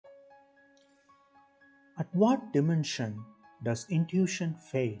At what dimension does intuition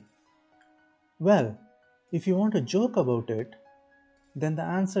fail? Well, if you want to joke about it, then the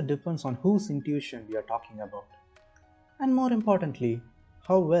answer depends on whose intuition we are talking about. And more importantly,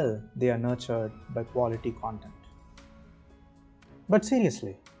 how well they are nurtured by quality content. But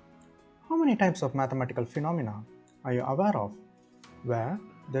seriously, how many types of mathematical phenomena are you aware of where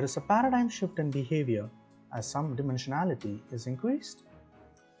there is a paradigm shift in behavior as some dimensionality is increased?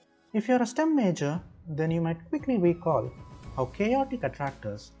 If you are a STEM major, then you might quickly recall how chaotic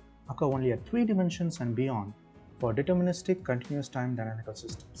attractors occur only at 3 dimensions and beyond for deterministic continuous time dynamical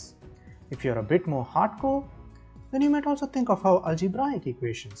systems. If you are a bit more hardcore, then you might also think of how algebraic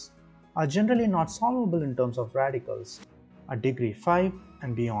equations are generally not solvable in terms of radicals at degree 5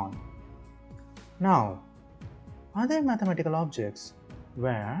 and beyond. Now, are there mathematical objects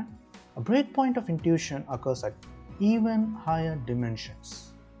where a breakpoint of intuition occurs at even higher dimensions?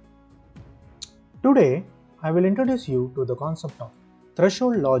 Today, I will introduce you to the concept of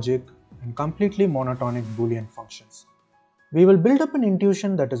threshold logic and completely monotonic Boolean functions. We will build up an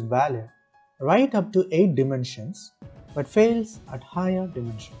intuition that is valid right up to 8 dimensions but fails at higher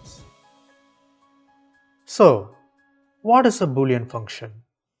dimensions. So, what is a Boolean function?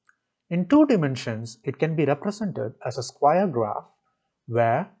 In 2 dimensions, it can be represented as a square graph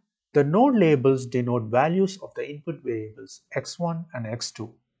where the node labels denote values of the input variables x1 and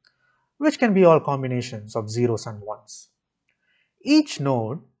x2, which can be all combinations of zeros and ones. Each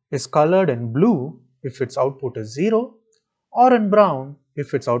node is colored in blue if its output is 0 or in brown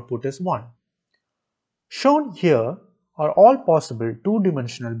if its output is 1. Shown here are all possible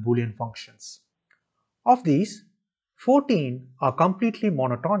 2-dimensional Boolean functions. Of these, 14 are completely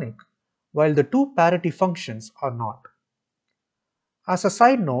monotonic while the 2 parity functions are not. As a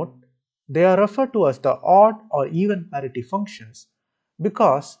side note, they are referred to as the odd or even parity functions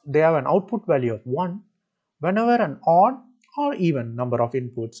because they have an output value of 1 whenever an odd or even number of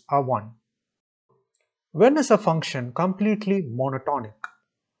inputs are 1. When is a function completely monotonic?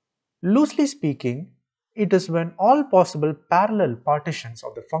 Loosely speaking, it is when all possible parallel partitions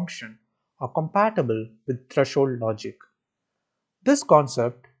of the function are compatible with threshold logic. This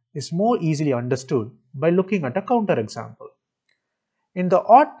concept is more easily understood by looking at a counterexample. In the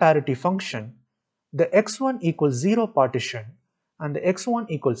odd parity function, the x1 equals 0 partition and the x1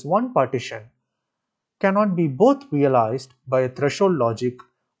 equals 1 partition cannot be both realized by a threshold logic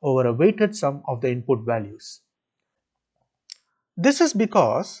over a weighted sum of the input values. This is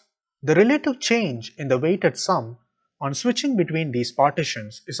because the relative change in the weighted sum on switching between these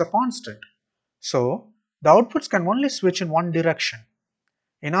partitions is a constant, so the outputs can only switch in one direction.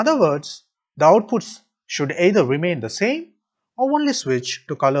 In other words, the outputs should either remain the same or only switch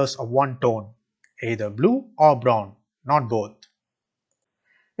to colors of one tone, either blue or brown, not both.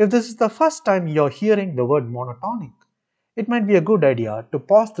 If this is the first time you are hearing the word monotonic, it might be a good idea to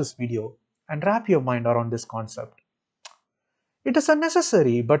pause this video and wrap your mind around this concept. It is a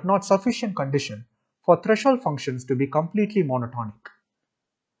necessary but not sufficient condition for threshold functions to be completely monotonic.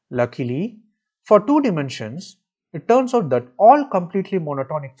 Luckily, for 2 dimensions, it turns out that all completely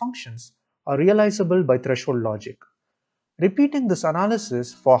monotonic functions are realizable by threshold logic. Repeating this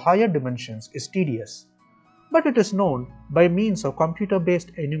analysis for higher dimensions is tedious, but it is known by means of computer-based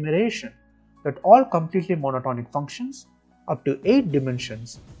enumeration that all completely monotonic functions up to 8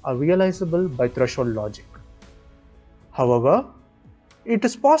 dimensions are realizable by threshold logic. However, it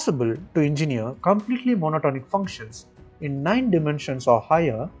is possible to engineer completely monotonic functions in 9 dimensions or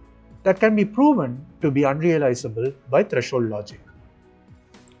higher that can be proven to be unrealizable by threshold logic.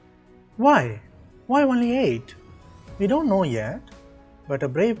 Why? Why only 8? We don't know yet, but a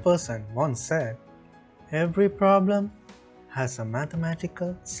brave person once said, "Every problem has a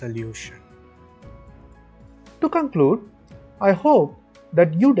mathematical solution." To conclude, I hope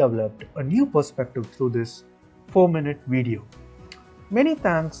that you developed a new perspective through this 4-minute video. Many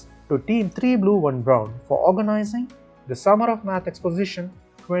thanks to Team 3 Blue 1 Brown for organizing the Summer of Math Exposition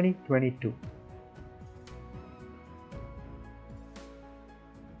 2022.